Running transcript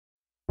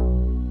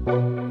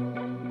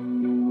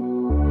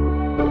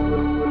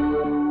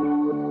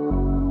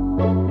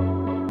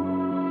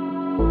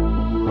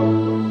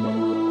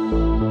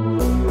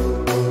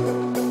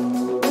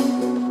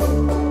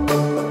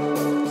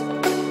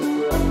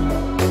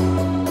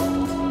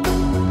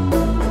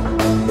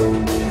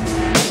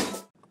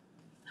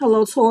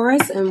Hello,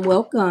 Taurus, and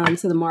welcome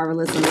to the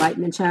Marvelous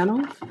Enlightenment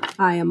channel.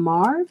 I am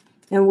Marve,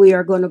 and we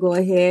are going to go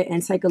ahead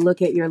and take a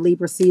look at your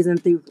Libra season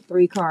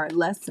 3 card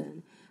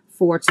lesson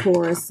for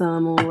Taurus,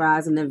 Sun, Moon,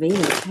 Rising, and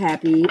Venus.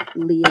 Happy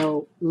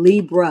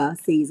Libra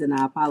season.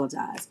 I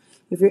apologize.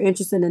 If you're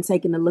interested in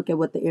taking a look at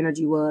what the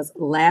energy was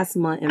last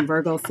month in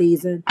Virgo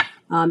season,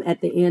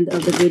 at the end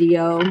of the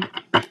video,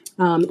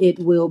 it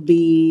will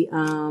be,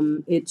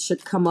 it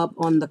should come up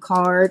on the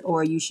card,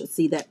 or you should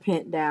see that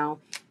pinned down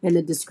in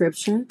the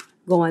description.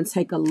 Go and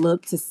take a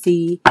look to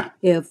see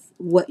if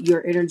what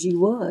your energy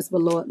was.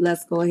 But Lord,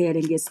 let's go ahead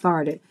and get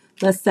started.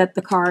 Let's set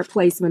the card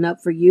placement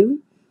up for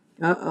you.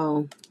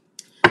 This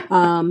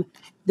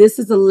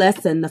is a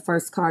lesson. The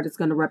first card is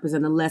going to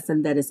represent a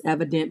lesson that is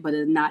evident, but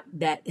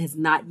that has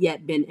not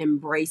yet been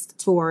embraced.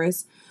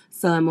 Taurus,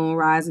 Sun, Moon,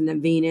 Rising,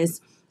 and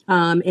Venus.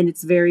 And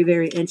it's very,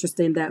 very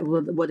interesting that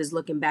what is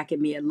looking back at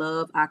me at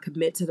love. I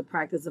commit to the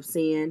practice of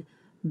seeing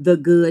the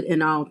good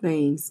in all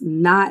things.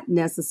 Not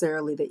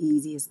necessarily the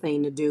easiest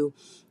thing to do.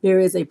 There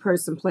is a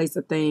person, place,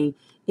 or thing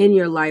in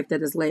your life that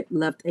has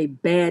left a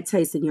bad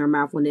taste in your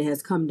mouth when it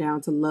has come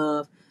down to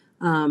love.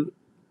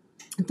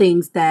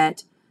 Things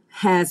that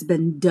has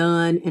been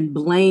done and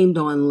blamed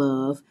on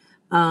love,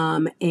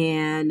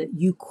 and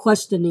you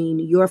questioning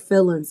your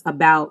feelings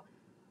about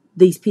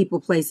these people,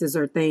 places,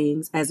 or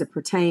things as it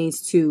pertains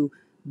to,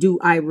 do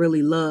I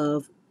really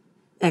love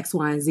X,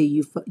 Y, and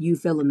Z? You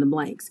fill in the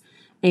blanks.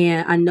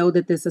 And I know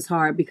that this is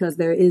hard because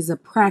there is a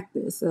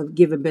practice of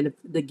giving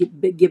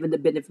the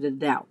benefit of the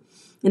doubt.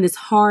 And it's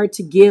hard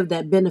to give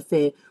that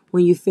benefit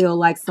when you feel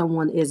like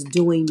someone is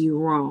doing you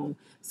wrong.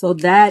 So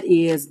that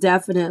is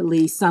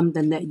definitely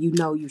something that you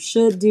know you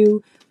should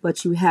do,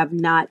 but you have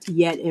not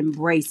yet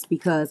embraced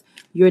because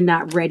you're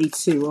not ready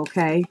to,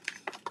 okay?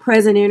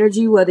 Present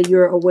energy, whether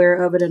you're aware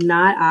of it or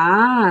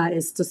not,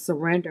 is to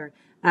surrender.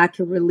 I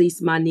can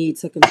release my need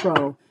to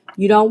control.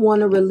 You don't want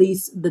to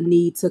release the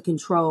need to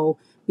control,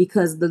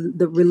 because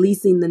the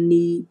releasing the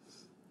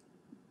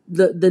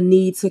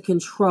need to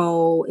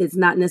control is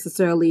not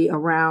necessarily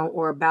around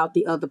or about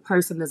the other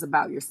person, is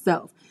about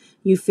yourself.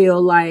 You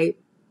feel like,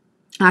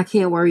 I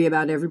can't worry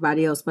about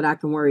everybody else, but I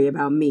can worry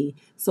about me.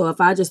 So if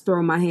I just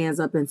throw my hands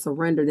up and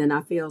surrender, then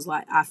I feel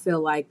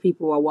like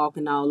people are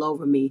walking all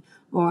over me,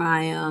 or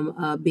I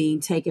am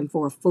being taken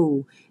for a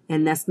fool.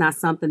 And that's not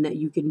something that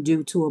you can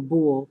do to a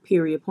bull,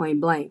 period,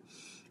 point blank.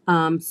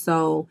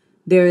 So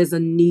there is a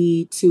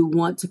need to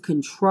want to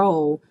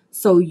control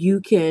so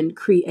you can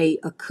create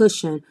a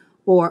cushion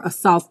or a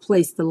soft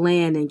place to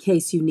land in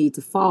case you need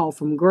to fall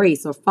from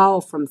grace or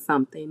fall from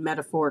something,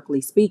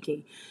 metaphorically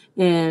speaking.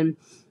 And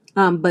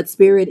but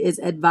Spirit is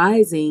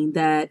advising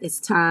that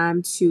it's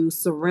time to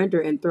surrender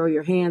and throw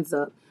your hands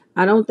up.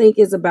 I don't think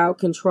it's about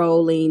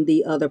controlling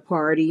the other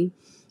party.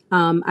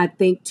 I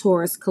think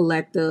Taurus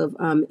Collective,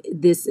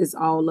 this is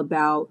all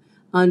about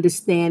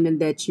understanding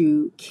that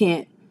you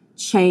can't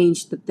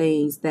change the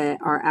things that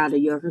are out of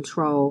your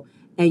control,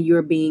 and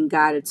you're being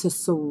guided to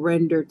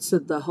surrender to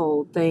the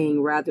whole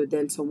thing rather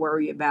than to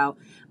worry about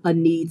a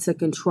need to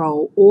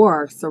control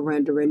or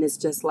surrender. And it's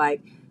just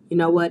like, you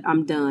know what?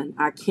 I'm done.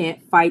 I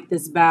can't fight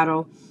this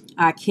battle.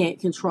 I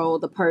can't control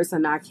the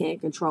person. I can't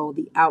control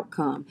the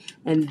outcome.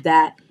 And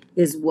that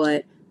is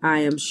what I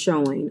am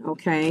showing.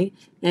 Okay.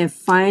 And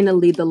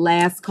finally, the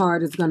last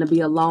card is going to be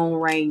a long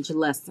range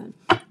lesson.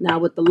 Now,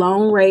 with the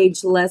long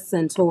range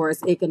lesson, Taurus,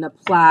 it can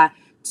apply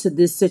to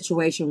this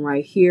situation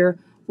right here,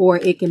 or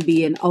it can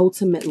be an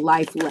ultimate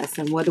life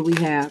lesson. What do we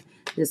have?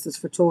 This is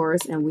for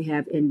Taurus, and we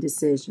have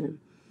indecision.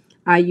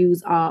 I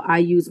use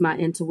my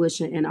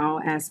intuition in all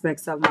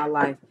aspects of my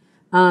life.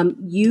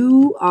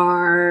 You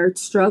are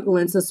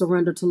struggling to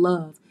surrender to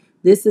love.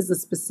 This is a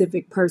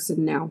specific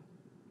person now.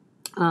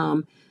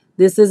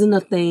 This isn't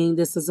a thing.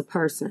 This is a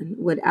person.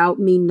 Without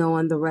me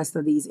knowing the rest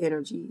of these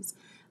energies,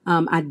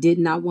 I did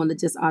not want to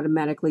just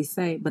automatically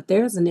say, but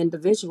there's an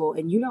individual,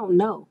 and you don't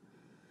know.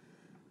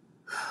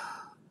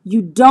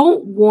 You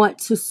don't want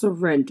to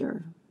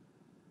surrender,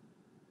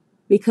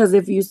 because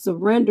if you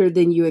surrender,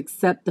 then you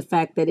accept the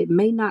fact that it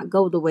may not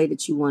go the way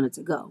that you want it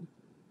to go.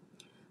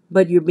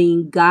 But you're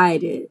being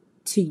guided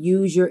to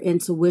use your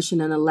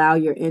intuition and allow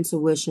your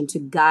intuition to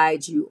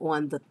guide you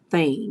on the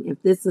thing.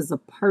 If this is a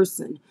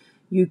person,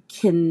 you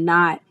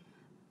cannot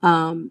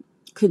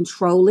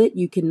control it.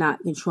 You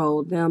cannot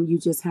control them. You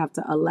just have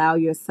to allow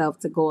yourself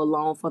to go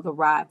along for the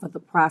ride, for the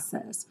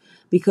process,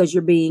 because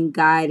you're being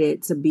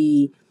guided to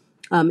be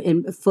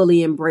and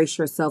fully embrace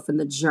yourself in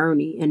the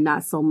journey, and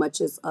not so much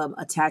as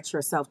attach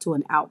yourself to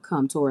an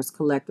outcome. Taurus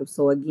Collective.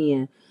 So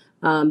again,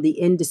 the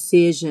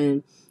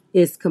indecision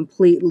is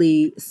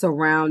completely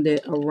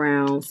surrounded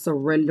around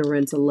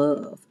surrendering to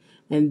love.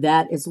 And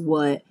that is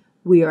what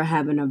we are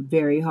having a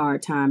very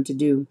hard time to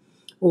do,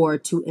 or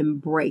to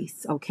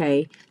embrace.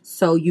 Okay.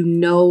 So you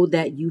know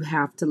that you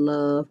have to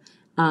love,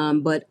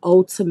 but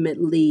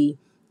ultimately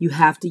you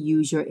have to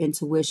use your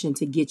intuition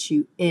to get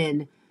you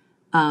in,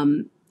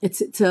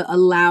 it's to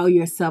allow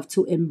yourself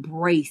to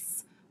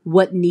embrace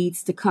what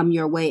needs to come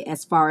your way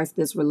as far as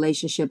this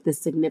relationship, this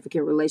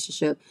significant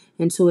relationship.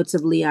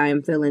 Intuitively, I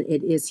am feeling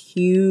it is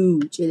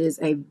huge. It is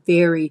a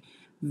very,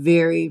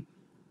 very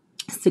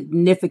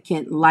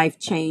significant,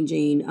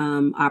 life-changing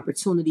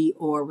opportunity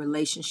or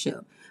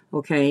relationship.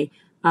 Okay.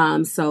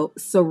 So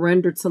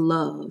surrender to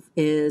love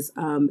is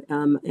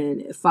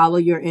and follow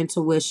your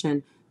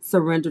intuition.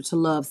 Surrender to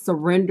love.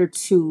 Surrender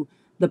to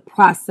the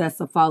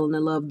process of falling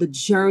in love, the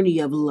journey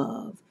of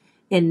love,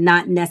 and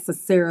not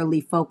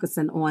necessarily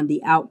focusing on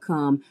the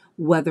outcome,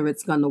 whether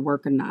it's going to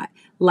work or not.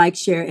 Like,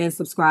 share, and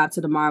subscribe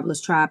to the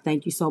Marvelous Tribe.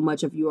 Thank you so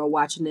much if you are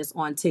watching this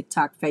on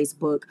TikTok,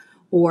 Facebook,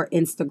 or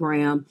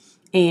Instagram.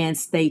 And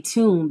stay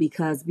tuned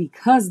because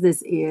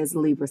this is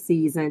Libra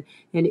season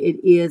and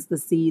it is the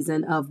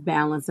season of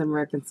balance and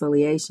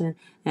reconciliation.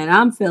 And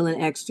I'm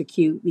feeling extra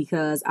cute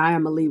because I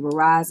am a Libra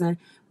rising.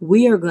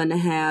 We are going to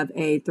have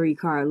a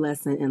 3-card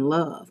lesson in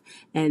love,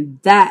 and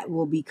that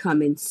will be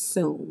coming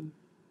soon.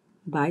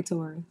 Bye,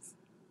 Taurus.